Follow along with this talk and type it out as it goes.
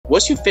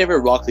what's your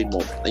favorite Rock Lee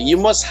moment? Like, you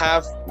must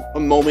have a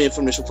moment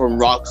from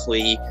Rock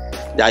Lee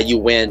that you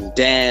went,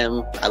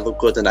 damn, I look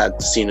good in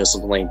that scene or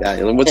something like that.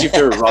 And what's your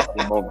favorite Rock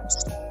Lee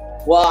moments?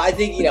 Well, I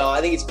think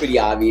it's pretty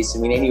obvious. I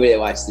mean, anybody that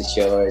watches the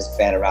show or is a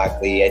fan of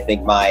Rock Lee, I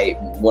think my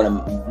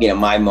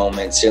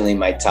moment, certainly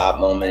my top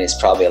moment, is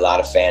probably a lot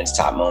of fans'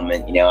 top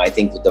moment. I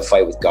think with the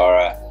fight with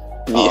Gara,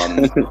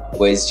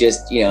 was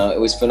just, it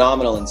was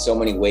phenomenal in so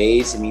many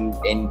ways. I mean,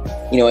 and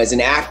as an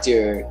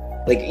actor,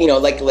 like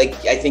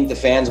I think the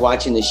fans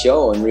watching the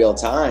show in real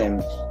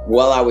time,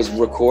 while I was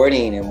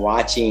recording and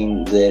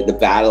watching the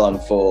battle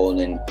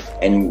unfold and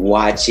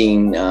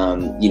watching,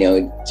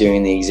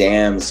 during the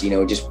exams,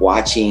 just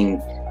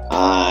watching,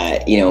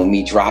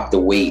 me drop the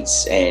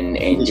weights and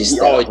just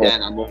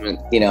that moment.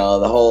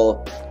 The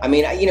whole, I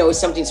mean, it was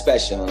something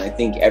special, and I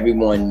think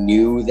everyone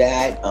knew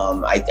that.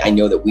 I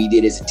know that we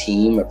did as a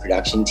team, a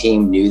production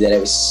team, knew that it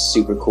was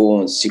super cool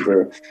and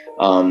super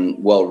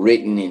well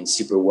written and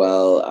super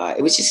well.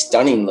 It was just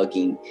stunning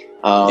looking,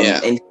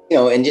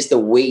 and just the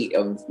weight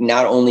of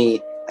not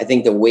only, I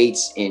think, the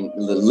weights in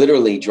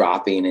literally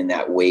dropping in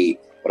that weight,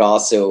 but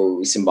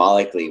also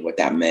symbolically what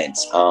that meant.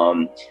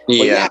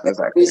 Exactly.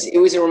 It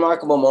was a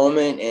remarkable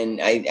moment, and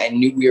I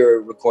knew we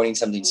were recording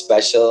something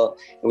special.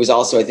 It was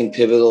also, I think,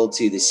 pivotal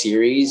to the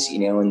series,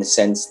 in the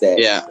sense that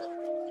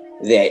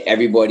that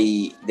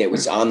everybody that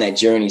was on that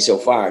journey so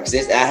far, because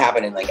that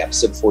happened in like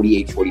episode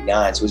 48,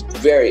 49, so it was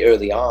very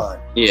early on.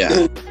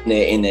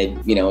 In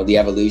the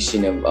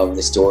evolution of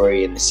the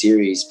story and the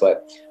series.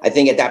 But I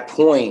think at that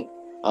point,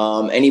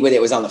 anybody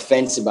that was on the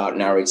fence about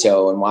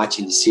Naruto and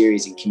watching the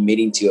series and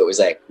committing to it was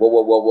like,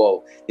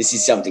 whoa, this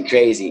is something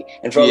crazy.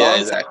 And for a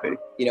long time,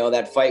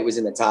 that fight was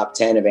in the top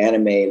 10 of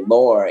anime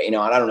lore, and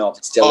I don't know if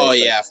it's still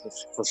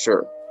for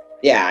sure.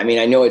 Yeah, I mean,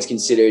 I know it's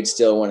considered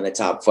still one of the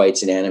top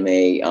fights in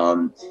anime.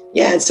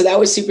 And so that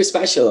was super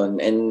special,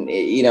 and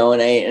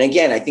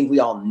again, I think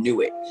we all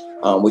knew it,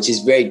 which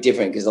is very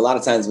different, because a lot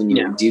of times when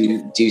you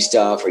do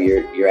stuff or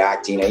you're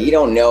acting, you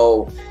don't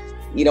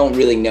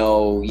really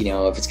know,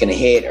 if it's going to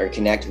hit or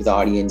connect with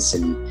audience.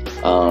 And,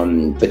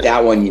 but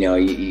that one,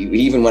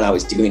 even when I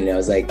was doing it, I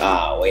was like,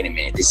 oh, wait a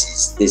minute,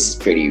 this is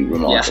pretty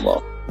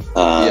remarkable.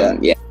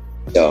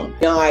 So,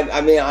 and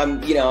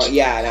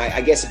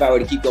I guess if I were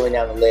to keep going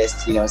down the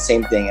list,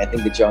 same thing. I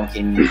think the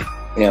drunken,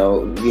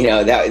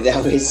 that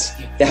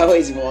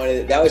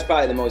was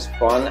probably the most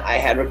fun I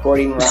had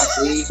recording Rock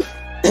Lee.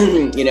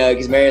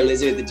 Because Mary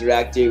Elizabeth, the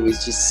director,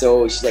 was just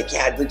she's like,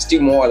 yeah, let's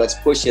do more, let's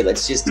push it,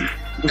 let's just, and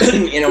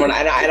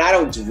I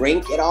don't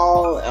drink at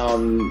all,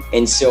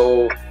 and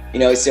so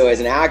as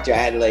an actor, I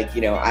had to I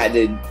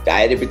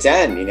had to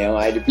pretend,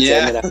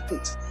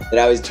 that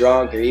I was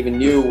drunk, or even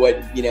knew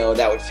what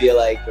that would feel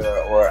like,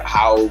 or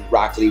how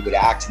Rock Lee would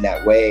act in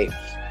that way.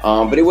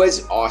 But it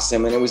was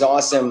awesome, and it was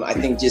awesome, I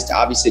think, just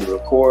obviously to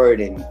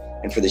record and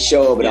for the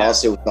show, but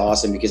also it was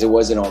awesome because it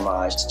was an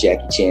homage to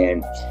Jackie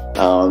Chan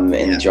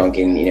and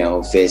Drunken,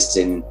 Fists,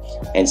 and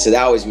so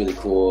that was really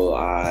cool,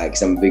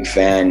 because I'm a big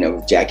fan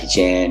of Jackie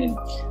Chan,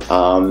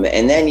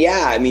 and then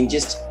I mean,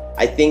 just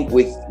I think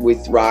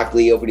with Rock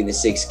Lee opening the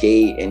 6th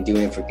gate and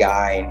doing it for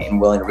Guy and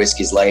willing to risk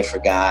his life for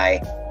Guy,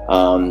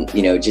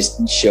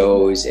 just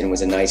shows, and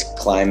was a nice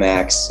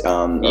climax,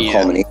 a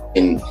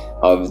culmination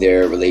of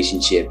their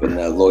relationship and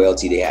the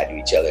loyalty they had to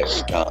each other,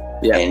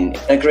 and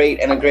a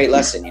great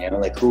lesson,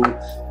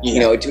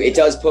 it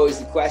does pose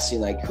the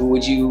question, like, who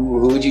would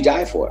you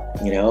die for,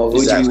 who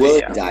would you be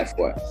willing to die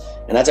for,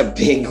 and that's a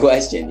big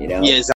question,